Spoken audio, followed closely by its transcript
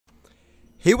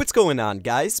Hey, what's going on,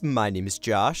 guys? My name is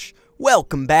Josh.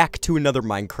 Welcome back to another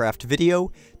Minecraft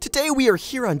video. Today we are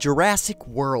here on Jurassic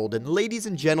World, and ladies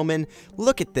and gentlemen,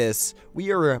 look at this.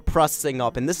 We are processing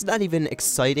up, and this is not even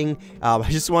exciting. I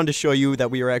just wanted to show you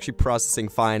that we are actually processing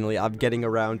finally. I'm getting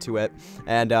around to it,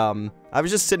 and I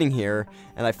was just sitting here,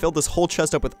 and I filled this whole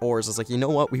chest up with ores. I was like, you know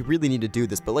what? We really need to do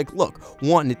this. But like, look,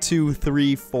 1, 2,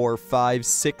 3, 4, 5,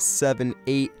 6, 7,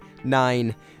 8,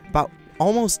 9, about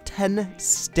almost 10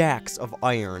 stacks of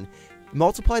iron.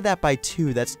 Multiply that by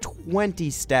 2, that's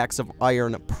 20 stacks of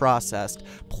iron processed,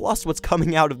 plus what's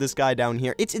coming out of this guy down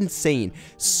here. It's insane.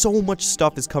 So much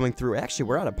stuff is coming through. Actually,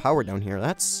 we're out of power down here.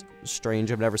 That's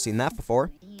strange. I've never seen that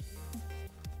before.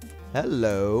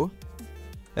 Hello.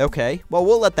 Okay, well,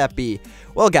 we'll let that be.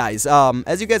 Well, guys,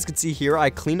 as you guys can see here, I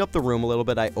cleaned up the room a little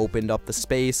bit. I opened up the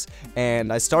space,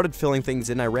 and I started filling things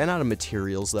in. I ran out of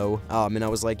materials, though, and I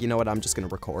was like, you know what, I'm just going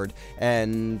to record.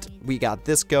 And we got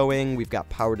this going. We've got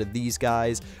power to these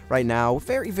guys right now.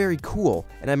 Very, very cool,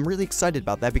 and I'm really excited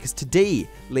about that because today,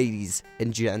 ladies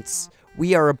and gents,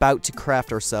 we are about to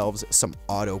craft ourselves some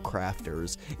auto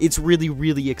crafters. It's really,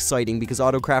 really exciting because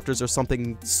auto crafters are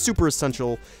something super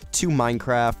essential to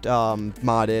Minecraft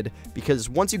modded, because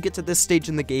once you get to this stage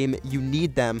in the game, you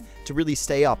need them to really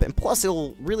stay up. And plus,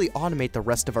 it'll really automate the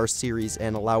rest of our series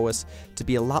and allow us to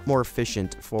be a lot more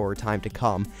efficient for time to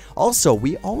come. Also,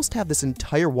 we almost have this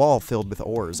entire wall filled with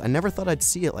ores. I never thought I'd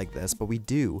see it like this, but we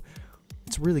do.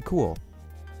 It's really cool.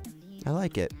 I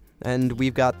like it. And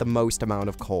we've got the most amount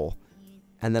of coal.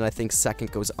 And then I think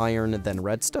second goes iron and then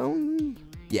redstone?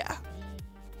 Yeah.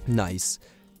 Nice.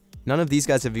 None of these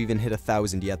guys have even hit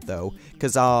 1,000 yet, though.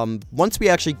 Because once we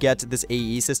actually get this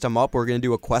AE system up, we're going to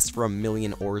do a quest for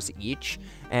 1,000,000 ores each.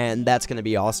 And that's going to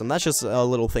be awesome. That's just a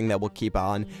little thing that we'll keep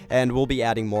on. And we'll be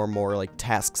adding more and more like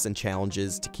tasks and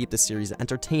challenges to keep the series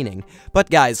entertaining. But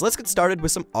guys, let's get started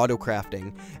with some auto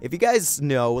crafting. If you guys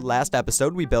know, last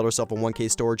episode we built ourselves a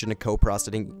 1K storage and a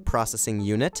co-processing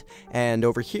unit. And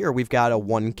over here we've got a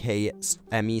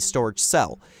 1K ME storage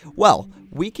cell. Well,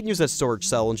 we can use that storage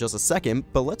cell in just a second,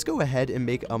 but let's go ahead and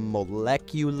make a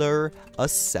molecular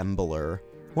assembler.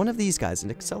 One of these guys, an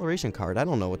acceleration card. I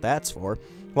don't know what that's for.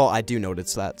 Well, I do know what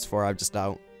that's for. I just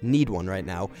don't need one right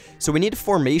now. So we need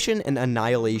formation and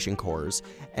annihilation cores.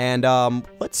 And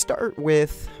let's start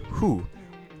with who?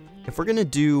 If we're gonna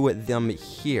do them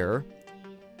here,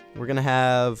 we're gonna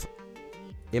have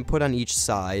input on each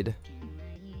side,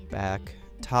 back,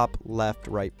 top, left,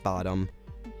 right, bottom.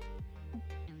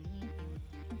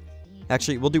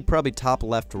 Actually, we'll do probably top,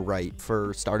 left, right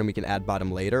for start, and we can add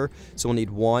bottom later. So we'll need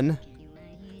 1,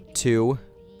 2,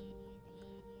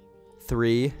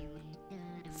 3,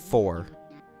 4.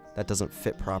 That doesn't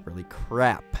fit properly.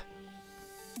 Crap.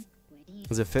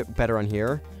 Does it fit better on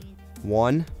here?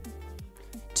 1,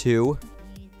 2.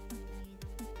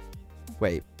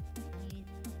 Wait.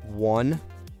 1,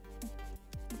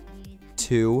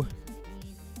 2,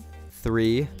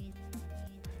 3,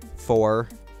 4.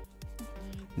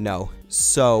 No.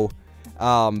 So,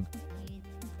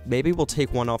 maybe we'll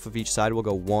take one off of each side. We'll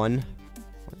go 1,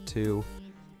 2,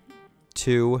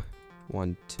 2,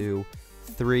 1, 2,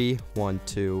 3, 1,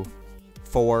 2,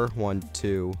 4, 1,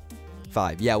 2,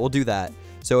 5. Yeah, we'll do that.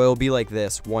 So it'll be like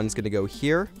this. One's gonna go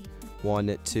here.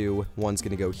 1, 2. One's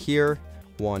gonna go here.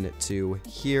 1, 2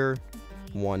 here.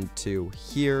 1, 2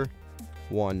 here.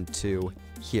 1, 2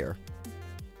 here.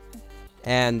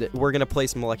 And we're going to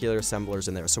place molecular assemblers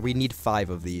in there. So we need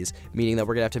 5 of these, meaning that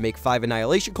we're going to have to make 5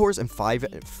 annihilation cores and 5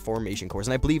 formation cores.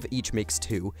 And I believe each makes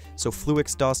 2. So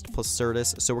Fluix dust plus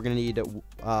Certus. So we're going to need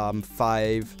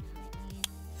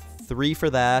 3 for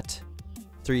that.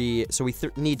 3. So we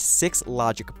need 6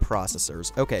 logic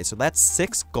processors. Okay, so that's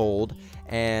 6 gold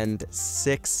and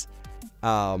 6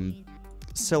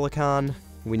 silicon.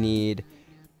 We need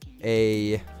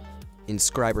a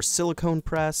inscriber silicone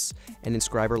press and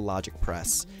inscriber logic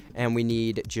press, and we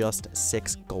need just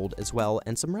 6 gold as well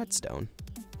and some redstone.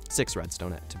 6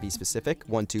 redstone to be specific.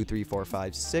 1, 2, 3, 4,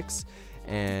 5, 6,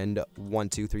 and 1,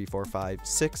 2, 3, 4, 5,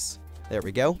 6. There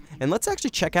we go. And let's actually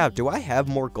check out, do I have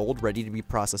more gold ready to be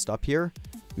processed up here?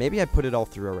 Maybe I put it all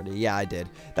through already. Yeah, I did.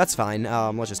 That's fine.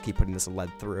 Let's just keep putting this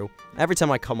lead through. Every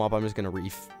time I come up, I'm just gonna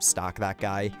restock that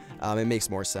guy. It makes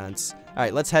more sense. All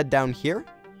right, let's head down here.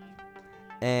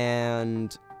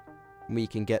 And we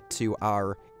can get to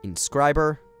our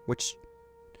inscriber, which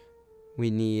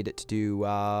we need to do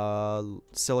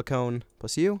silicone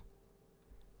plus U.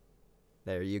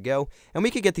 There you go. And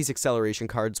we could get these acceleration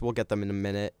cards. We'll get them in a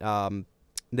minute.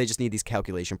 They just need these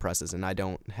calculation presses, and I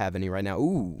don't have any right now.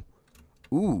 Ooh.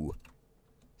 Ooh.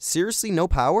 Seriously, no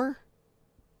power?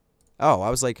 Oh, I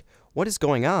was like, what is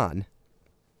going on?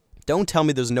 Don't tell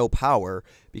me there's no power,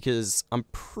 because I'm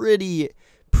pretty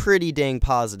dang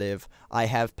positive I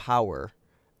have power.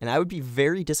 And I would be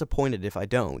very disappointed if I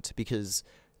don't, because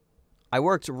I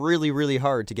worked really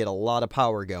hard to get a lot of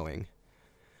power going.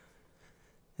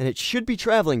 And it should be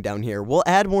traveling down here. We'll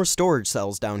add more storage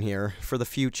cells down here for the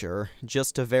future,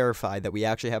 just to verify that we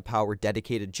actually have power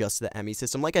dedicated just to the ME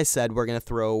system. Like I said, we're going to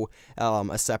throw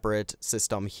a separate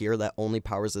system here that only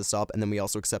powers this up, and then we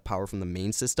also accept power from the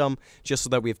main system, just so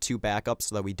that we have 2 backups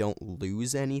so that we don't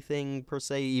lose anything, per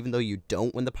se, even though you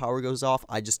don't when the power goes off.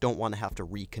 I just don't want to have to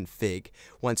reconfig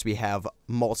once we have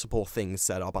multiple things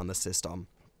set up on the system.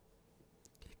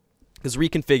 Because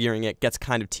reconfiguring it gets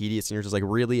kind of tedious, and you're just like,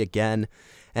 really, again?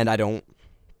 And I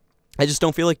just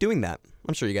don't feel like doing that.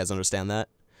 I'm sure you guys understand that.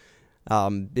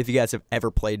 If you guys have ever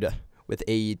played with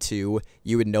AE2,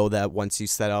 you would know that once you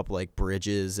set up, like,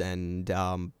 bridges and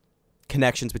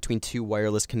connections between 2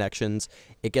 wireless connections,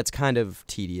 it gets kind of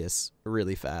tedious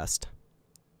really fast.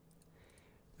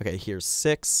 Okay, here's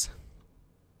 6.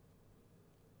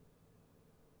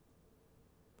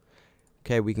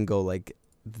 Okay, we can go like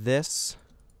this.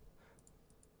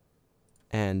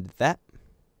 And that.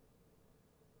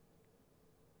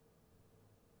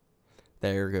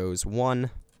 There goes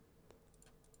 1,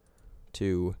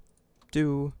 2,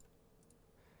 2.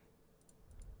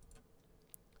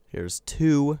 Here's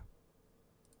 2.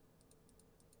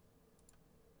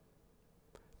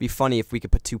 Be funny if we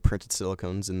could put 2 printed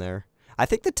silicones in there. I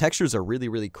think the textures are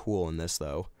really cool in this,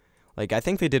 though. Like, I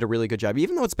think they did a really good job.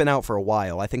 Even though it's been out for a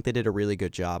while, I think they did a really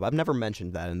good job. I've never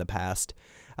mentioned that in the past.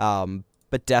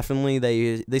 But definitely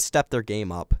they stepped their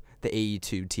game up. The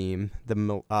AE2 team,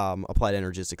 the Applied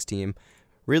Energistics team.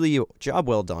 Really, job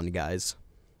well done, guys.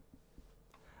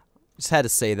 Just had to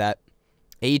say that.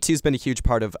 AE2's been a huge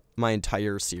part of my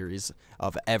entire series,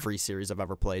 of every series I've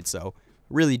ever played, so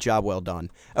really job well done.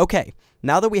 Okay,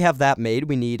 now that we have that made,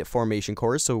 we need formation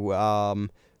cores, so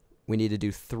we need to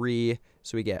do 3,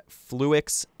 so we get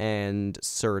Fluix and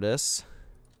Certus.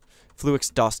 Fluix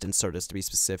Dust and Certus, to be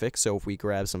specific, so if we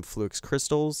grab some Fluix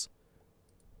crystals...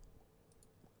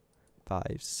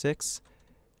 5, 6,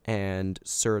 and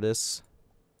Certus.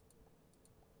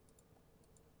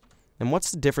 And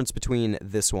what's the difference between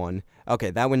this one? Okay,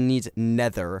 that one needs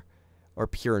nether, or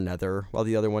pure nether, while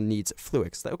the other one needs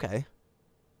Fluix. Okay,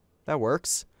 that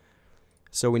works.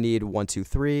 So we need 1, 2,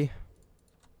 3,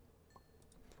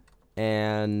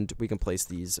 and we can place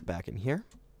these back in here.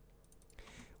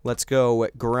 Let's go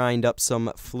grind up some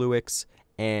Fluix,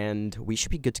 and we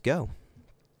should be good to go.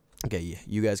 Okay,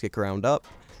 you guys get ground up.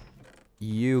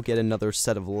 You get another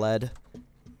set of lead.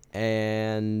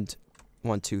 And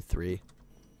 1, 2, 3.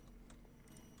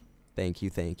 Thank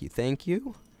you, thank you, thank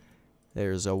you.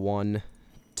 There's a 1,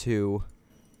 2,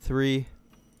 3.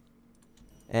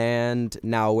 And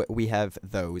now we have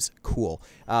those. Cool.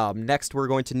 Next, we're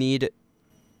going to need...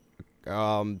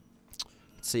 let's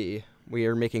see. We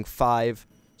are making 5.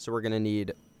 So we're going to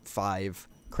need 5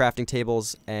 crafting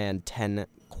tables and 10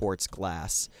 quartz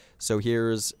glass. So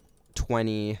here's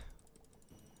 20...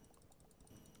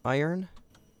 iron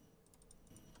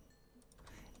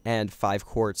and 5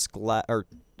 quartz glass, or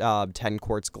 10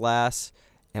 quartz glass.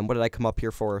 And what did I come up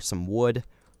here for? Some wood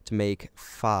to make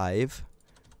 5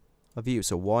 of you.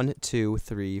 So 1, 2,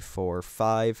 3, 4,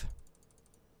 5.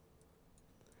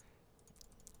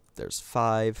 There's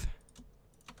 5.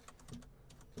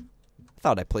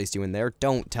 Thought I placed you in there.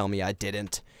 Don't tell me I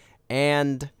didn't.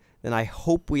 And then I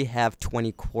hope we have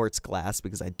 20 quartz glass,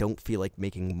 because I don't feel like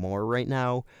making more right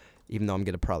now, even though I'm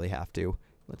going to probably have to.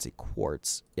 Let's see,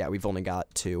 quartz. Yeah, we've only got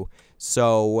 2.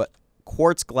 So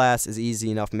quartz glass is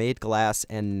easy enough. Made glass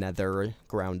and nether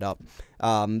ground up.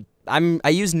 I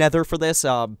use nether for this.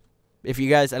 If you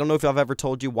guys, I don't know if I've ever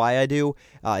told you why I do.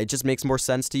 It just makes more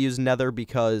sense to use nether,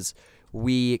 because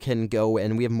we can go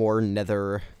and we have more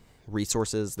nether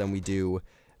resources than we do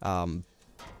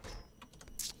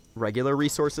regular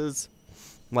resources,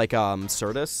 like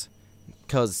Certus,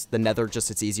 because the nether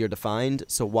just, it's easier to find.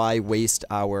 So why waste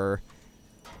our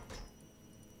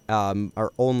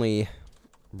only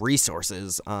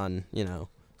resources on, you know,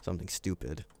 something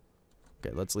stupid.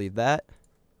 Okay, let's leave that.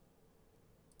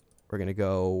 We're gonna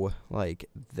go like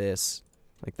this,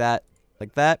 like that,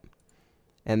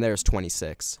 and there's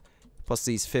 26. Plus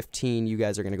these 15, you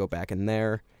guys are gonna go back in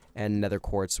there. And nether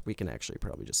quartz, we can actually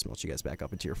probably just smelt you guys back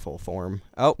up into your full form.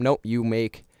 Oh, nope, you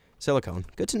make silicone.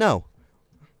 Good to know.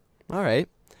 Alright.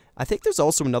 I think there's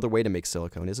also another way to make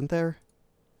silicone, isn't there?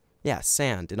 Yeah,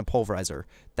 sand in a pulverizer.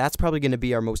 That's probably going to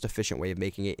be our most efficient way of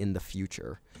making it in the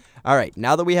future. Alright,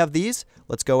 now that we have these,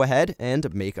 let's go ahead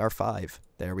and make our 5.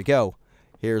 There we go.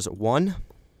 Here's 1,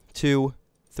 2,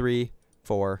 3,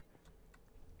 4,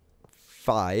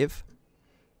 5.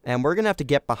 And we're going to have to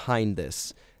get behind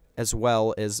this, as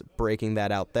well as breaking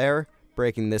that out there,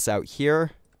 breaking this out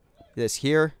here, this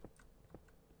here,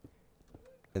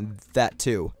 and that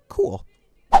too. Cool.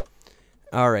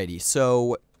 Alrighty,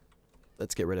 so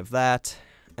let's get rid of that.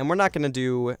 And we're not going to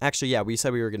do... Actually, yeah, we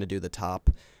said we were going to do the top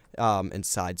and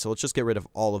side, so let's just get rid of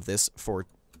all of this for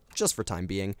time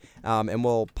being. And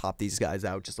we'll pop these guys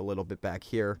out just a little bit back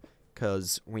here,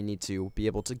 because we need to be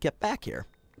able to get back here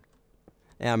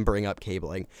and bring up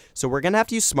cabling. So we're going to have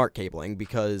to use smart cabling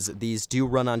because these do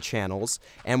run on channels,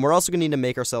 and we're also going to need to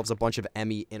make ourselves a bunch of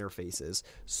ME interfaces.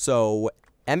 So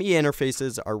ME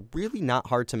interfaces are really not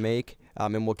hard to make,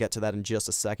 and we'll get to that in just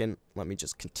a second. Let me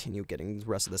just continue getting the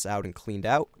rest of this out and cleaned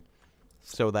out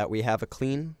so that we have a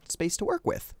clean space to work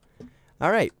with.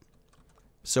 All right,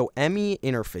 so ME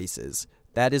interfaces,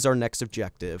 that is our next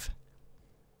objective.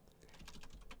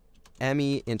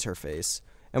 ME interface.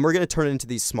 And we're going to turn it into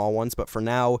these small ones, but for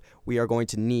now, we are going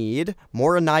to need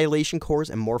more annihilation cores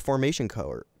and more formation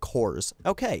cores.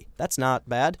 Okay, that's not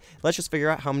bad. Let's just figure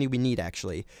out how many we need,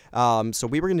 actually. So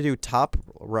we were going to do top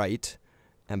right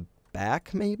and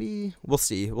back, maybe? We'll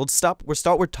see. We'll start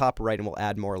with top right, and we'll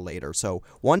add more later. So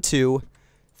 1, 2,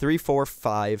 3, 4,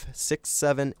 5, 6,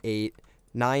 7, 8,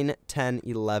 9, 10,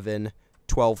 11,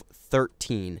 12,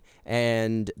 13.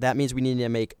 And that means we need to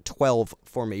make 12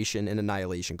 formation and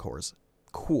annihilation cores.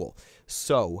 Cool.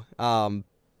 So,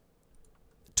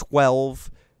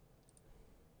 12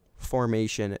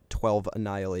 formation, 12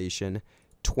 annihilation,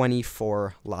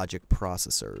 24 logic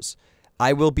processors.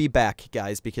 I will be back,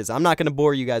 guys, because I'm not going to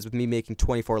bore you guys with me making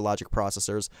 24 logic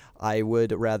processors. I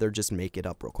would rather just make it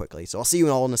up real quickly. So I'll see you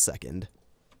all in a second.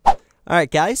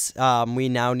 Alright, guys. We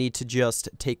now need to just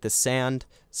take the sand,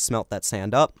 smelt that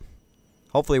sand up.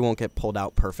 Hopefully it won't get pulled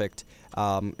out perfect.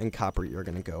 And copper, you're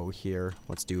going to go here.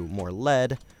 Let's do more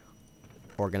lead.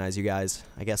 Organize you guys.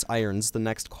 I guess iron's the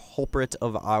next culprit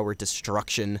of our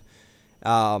destruction.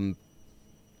 So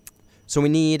we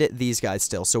need these guys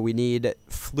still. So we need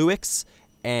Fluix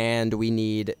and we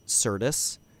need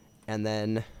Certus. And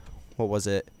then, what was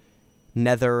it?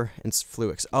 Nether and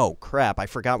Fluix. Oh, crap. I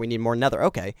forgot we need more Nether.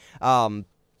 Okay. So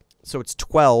it's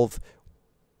 12.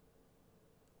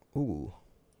 Ooh.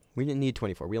 We didn't need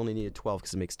 24. We only needed 12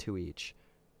 because it makes 2 each.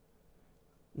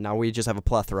 Now we just have a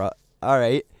plethora.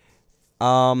 Alright.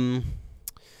 So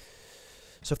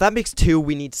if that makes 2,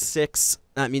 we need 6.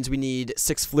 That means we need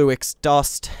 6 Fluix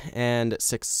dust and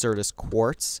 6 Certus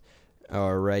quartz.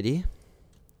 Alrighty.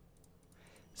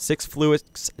 6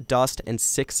 Fluix dust and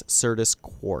 6 Certus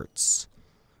quartz.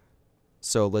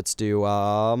 So let's do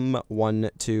 1,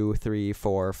 2, 3,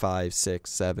 4, 5, 6,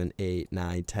 7, 8,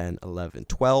 9, 10, 11,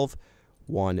 12.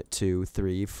 1, 2,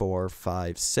 3, 4,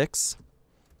 5, 6.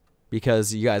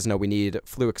 Because you guys know we need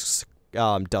Fluix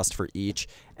dust for each.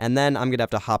 And then I'm going to have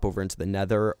to hop over into the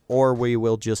Nether. Or we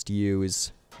will just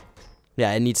use...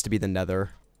 Yeah, it needs to be the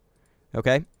Nether.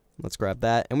 Okay, let's grab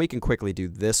that. And we can quickly do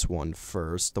this one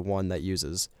first. The one that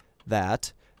uses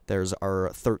that. There's our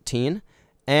 13.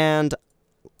 And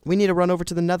we need to run over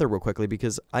to the Nether real quickly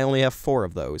because I only have 4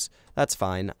 of those. That's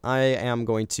fine. I am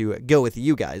going to go with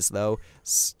you guys, though,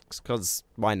 because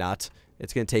why not?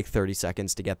 It's going to take 30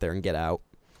 seconds to get there and get out.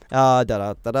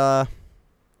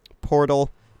 Portal,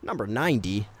 number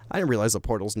 90. I didn't realize the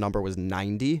portal's number was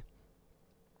 90.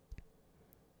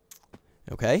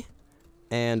 Okay.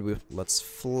 And let's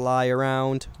fly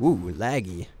around. Ooh,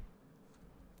 laggy.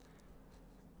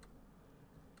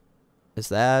 Is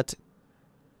that...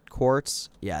 quartz?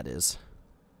 Yeah, it is.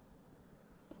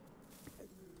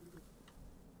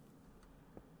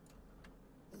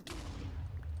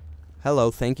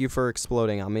 Hello, thank you for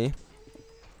exploding on me.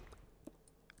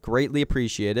 Greatly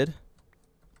appreciated.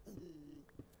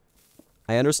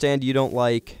 I understand you don't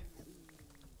like...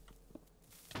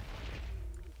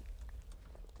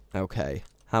 Okay.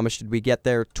 How much did we get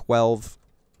there? 12.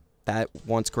 That,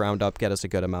 once ground up, get us a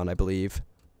good amount, I believe.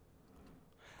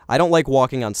 I don't like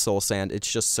walking on soul sand.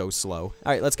 It's just so slow.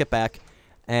 Alright, let's get back.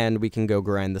 And we can go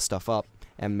grind the stuff up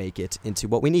and make it into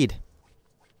what we need.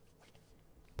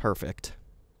 Perfect.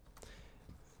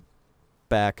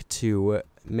 Back to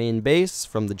main base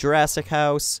from the Jurassic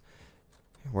house.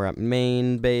 We're at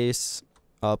main base.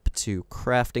 Up to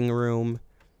crafting room.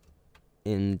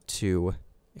 Into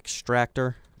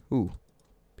extractor. Ooh.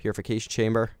 Purification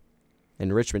chamber.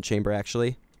 Enrichment chamber,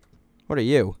 actually. What are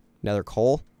you? Nether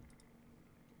coal?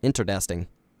 Interdesting.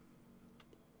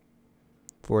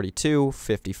 42,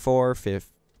 54,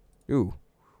 50. Ooh.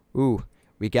 Ooh.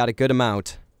 We got a good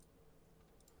amount.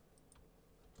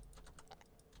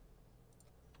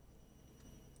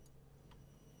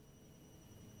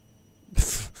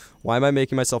 Why am I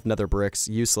making myself nether bricks?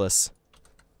 Useless.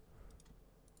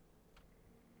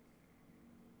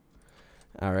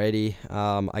 Alrighty.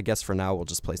 I guess for now we'll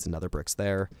just place the nether bricks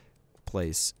there.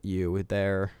 Place you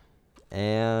there.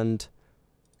 And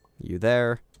you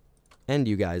there. And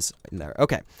you guys in there.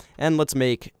 Okay. And let's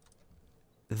make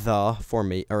the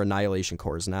annihilation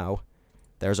cores now.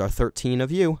 There's our 13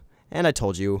 of you. And I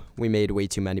told you we made way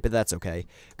too many, but that's okay.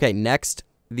 Okay, next,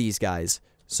 these guys.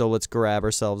 So let's grab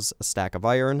ourselves a stack of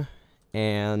iron.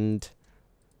 And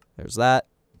there's that.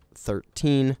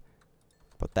 13.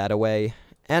 Put that away.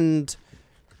 And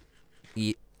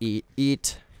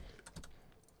eat.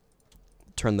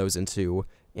 Turn those into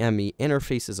enemy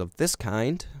interfaces of this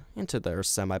kind into their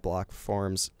semi-block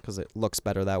forms because it looks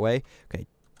better that way. Okay,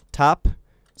 top,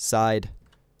 side,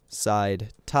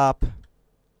 top,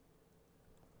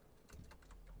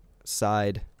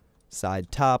 side,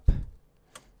 top,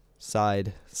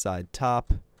 side,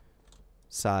 top,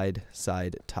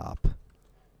 side, top.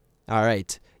 All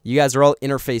right, you guys are all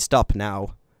interfaced up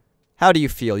now. How do you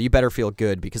feel? You better feel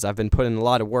good because I've been putting a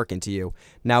lot of work into you.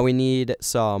 Now we need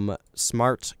some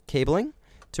smart cabling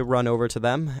to run over to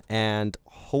them, and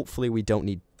hopefully we don't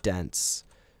need dense.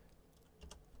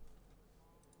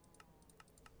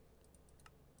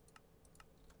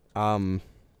 It's going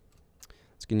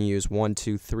to use 1,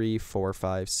 2, 3, 4,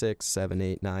 5, 6, 7,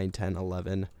 8, 9, 10,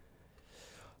 11,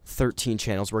 13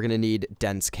 channels. We're going to need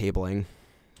dense cabling.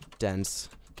 Dense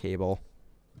cable.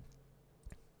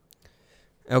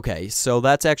 Okay, so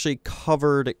that's actually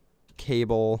covered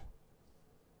cable.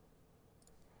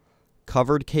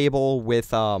 Covered cable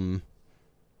with,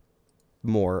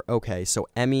 more. Okay, so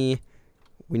Emmy,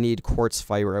 we need quartz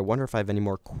fiber. I wonder if I have any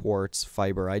more quartz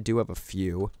fiber. I do have a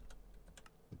few.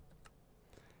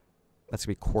 That's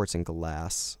going to be quartz and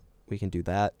glass. We can do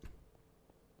that.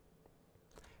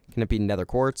 Can it be nether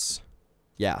quartz?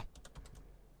 Yeah.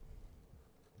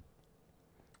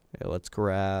 Okay, let's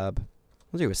grab...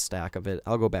 We'll do a stack of it.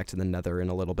 I'll go back to the nether in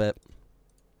a little bit.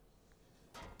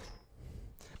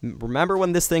 Remember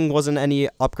when this thing wasn't any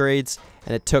upgrades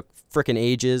and it took frickin'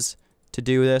 ages to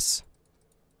do this?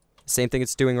 Same thing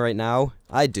it's doing right now?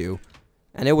 I do.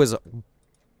 And it was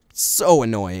so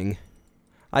annoying.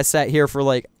 I sat here for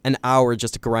like an hour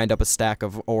just to grind up a stack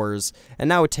of ores, and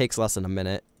now it takes less than a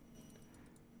minute.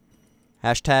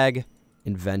 Hashtag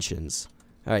inventions.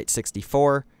 Alright,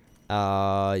 64.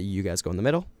 You guys go in the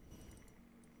middle.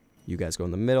 You guys go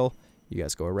in the middle. You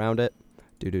guys go around it.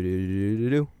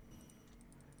 Do.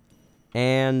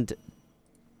 And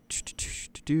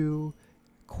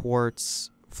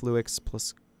quartz fluix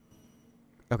plus.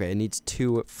 Okay, it needs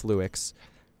 2 fluix.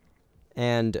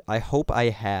 And I hope I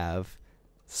have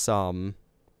some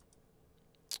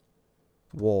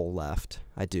wool left.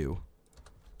 I do.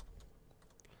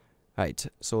 Alright,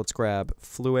 so let's grab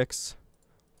fluix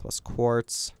plus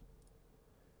quartz.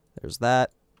 There's that.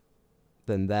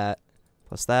 Then that,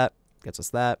 plus that, gets us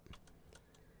that.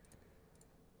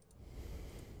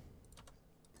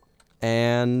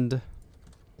 And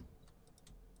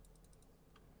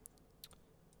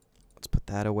let's put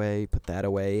that away, put that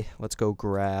away. Let's go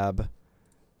grab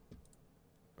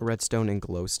redstone and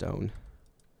glowstone.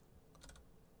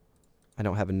 I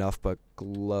don't have enough, but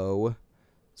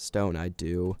glowstone I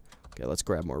do. Okay, let's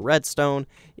grab more redstone.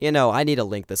 You know, I need to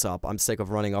link this up. I'm sick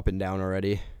of running up and down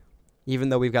already. Even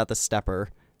though we've got the stepper.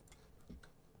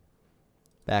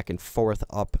 Back and forth,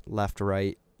 up, left,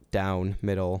 right, down,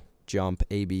 middle, jump,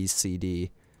 A, B, C,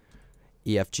 D,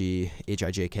 E, F, G, H,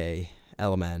 I, J, K,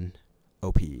 L, M, N,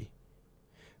 O, P.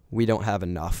 We don't have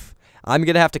enough. I'm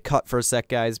going to have to cut for a sec,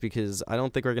 guys, because I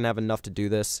don't think we're going to have enough to do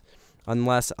this.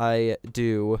 Unless I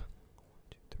do... 1, 2,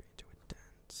 3, do a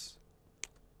dance.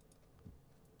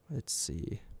 Let's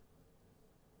see.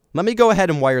 Let me go ahead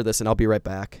and wire this, and I'll be right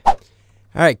back.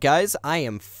 Alright guys, I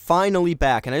am finally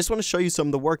back, and I just want to show you some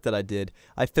of the work that I did.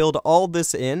 I filled all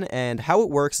this in, and how it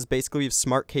works is basically we have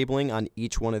smart cabling on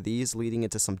each one of these, leading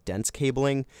into some dense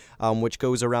cabling, which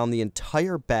goes around the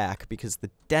entire back, because the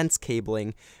dense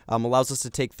cabling allows us to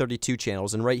take 32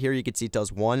 channels, and right here you can see it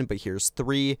does 1, but here's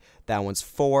 3, that one's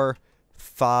 4,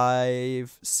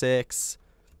 5, 6,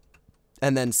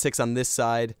 and then 6 on this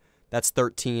side, that's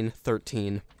 13,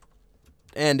 13.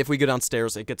 And if we go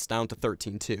downstairs, it gets down to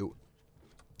 13 too.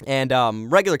 And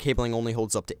regular cabling only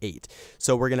holds up to 8.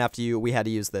 So we're gonna have to we had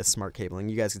to use this smart cabling.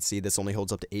 You guys can see this only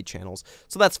holds up to 8 channels.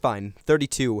 So that's fine.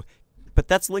 32. But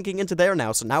that's linking into there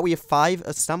now. So now we have 5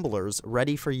 assemblers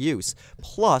ready for use.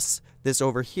 Plus this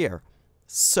over here.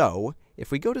 So if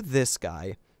we go to this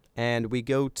guy and we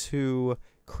go to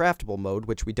craftable mode,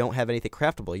 which we don't have anything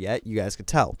craftable yet, you guys can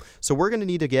tell. So we're gonna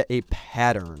need to get a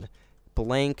pattern.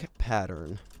 Blank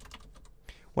pattern.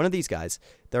 One of these guys,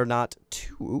 they're not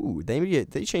too... Ooh, they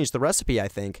changed the recipe, I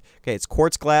think. Okay, it's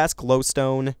quartz glass,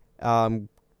 glowstone,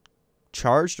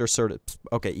 charged or sort of,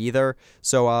 okay, either.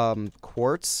 So,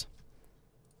 quartz,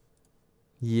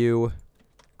 you,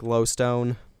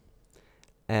 glowstone,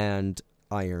 and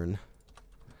iron.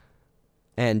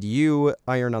 And you,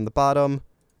 iron on the bottom,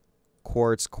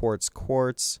 quartz, quartz,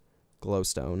 quartz,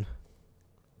 glowstone.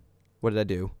 What did I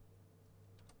do?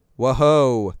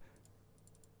 Whoa!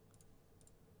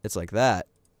 It's like that.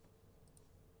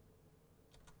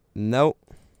 Nope.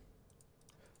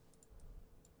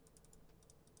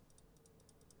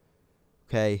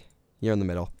 Okay, you're in the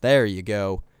middle. There you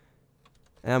go.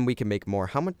 And we can make more.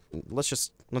 How much? Let's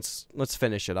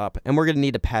finish it up. And we're gonna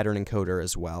need a pattern encoder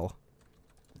as well.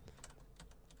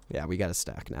 Yeah, we got a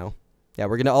stack now. Yeah,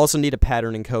 we're gonna also need a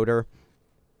pattern encoder.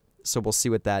 So we'll see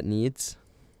what that needs.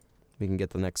 We can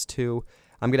get the next 2.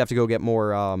 I'm gonna have to go get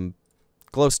more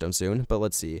glowstone soon, but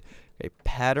let's see. Okay,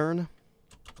 pattern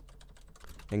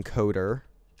encoder.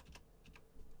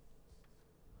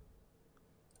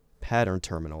 Pattern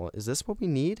terminal. Is this what we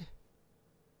need?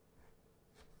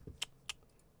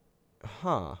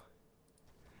 Huh.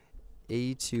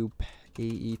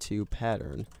 AE2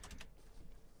 pattern.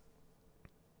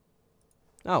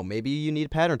 Oh, maybe you need a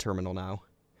pattern terminal now.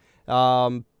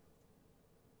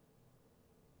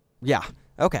 Yeah.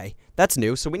 Okay. That's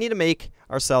new. So we need to make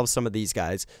ourselves some of these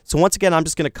guys. So once again, I'm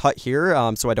just going to cut here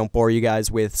so I don't bore you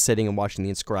guys with sitting and watching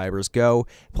the inscribers go.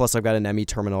 Plus, I've got an ME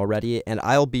terminal already, and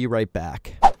I'll be right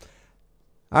back.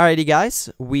 Alrighty, guys.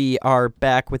 We are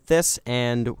back with this,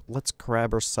 and let's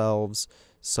grab ourselves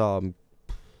some...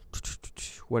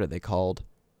 What are they called?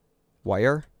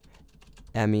 Wire?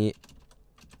 ME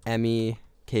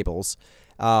cables.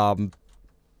 And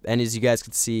as you guys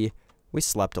can see, we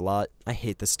slept a lot. I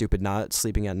hate this stupid not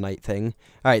sleeping at night thing.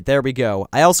 Alright, there we go.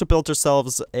 I also built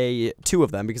ourselves 2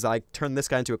 of them because I turned this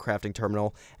guy into a crafting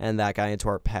terminal and that guy into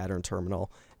our pattern terminal.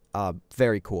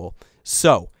 Very cool.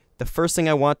 So, the first thing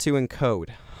I want to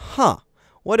encode. Huh.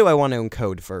 What do I want to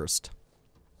encode first?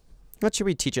 What should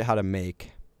we teach it how to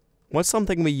make? What's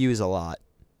something we use a lot?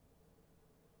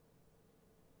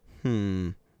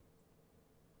 I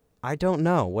don't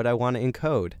know what I want to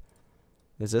encode.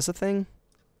 Is this a thing?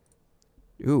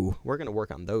 Ooh, we're going to work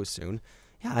on those soon.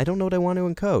 Yeah, I don't know what I want to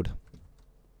encode.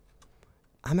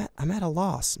 I'm at a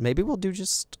loss. Maybe we'll do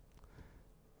just...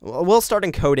 We'll start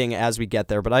encoding as we get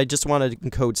there, but I just want to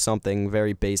encode something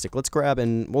very basic. Let's grab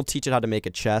and we'll teach it how to make a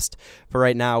chest. For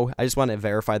right now, I just want to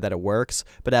verify that it works,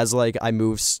 but as like I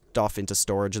move stuff into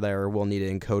storage there, we'll need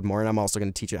to encode more, and I'm also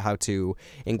going to teach it how to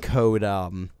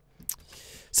encode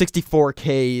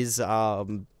 64K's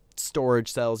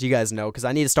storage cells. You guys know, because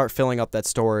I need to start filling up that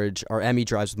storage, or ME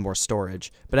drives with more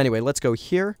storage. But anyway, let's go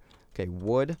here. Okay,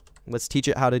 wood. Let's teach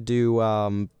it how to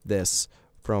do this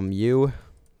from you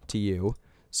to you.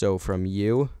 So from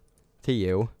you to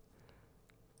you.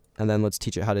 And then let's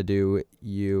teach it how to do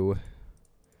you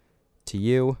to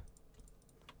you.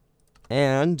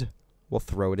 And we'll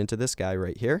throw it into this guy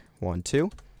right here. 1,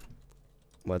 2.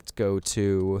 Let's go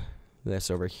to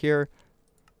this over here.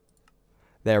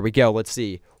 There we go. Let's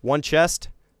see. 1 chest.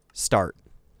 Start.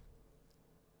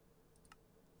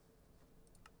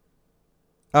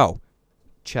 Oh.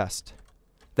 Chest.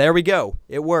 There we go.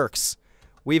 It works.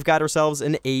 We've got ourselves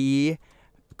an AE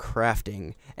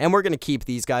crafting. And we're going to keep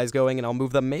these guys going, and I'll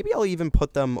move them. Maybe I'll even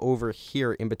put them over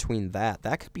here in between that.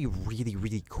 That could be really,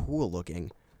 really cool looking.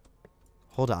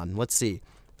 Hold on. Let's see.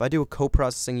 If I do a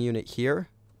co-processing unit here.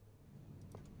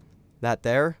 That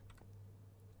there.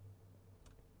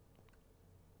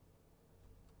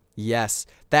 Yes.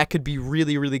 That could be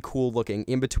really, really cool looking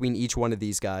in between each one of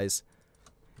these guys.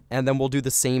 And then we'll do the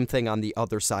same thing on the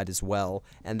other side as well.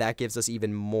 And that gives us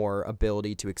even more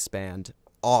ability to expand.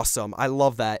 Awesome. I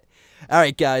love that.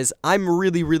 Alright, guys. I'm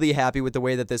really, really happy with the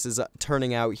way that this is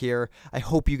turning out here. I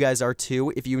hope you guys are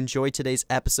too. If you enjoyed today's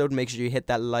episode, make sure you hit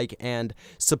that like and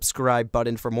subscribe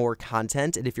button for more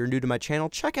content. And if you're new to my channel,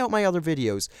 check out my other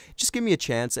videos. Just give me a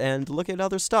chance and look at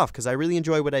other stuff, because I really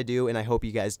enjoy what I do, and I hope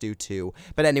you guys do too.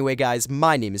 But anyway, guys,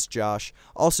 my name is Josh,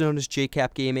 also known as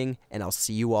JKapGaming, and I'll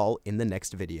see you all in the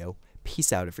next video.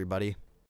 Peace out, everybody.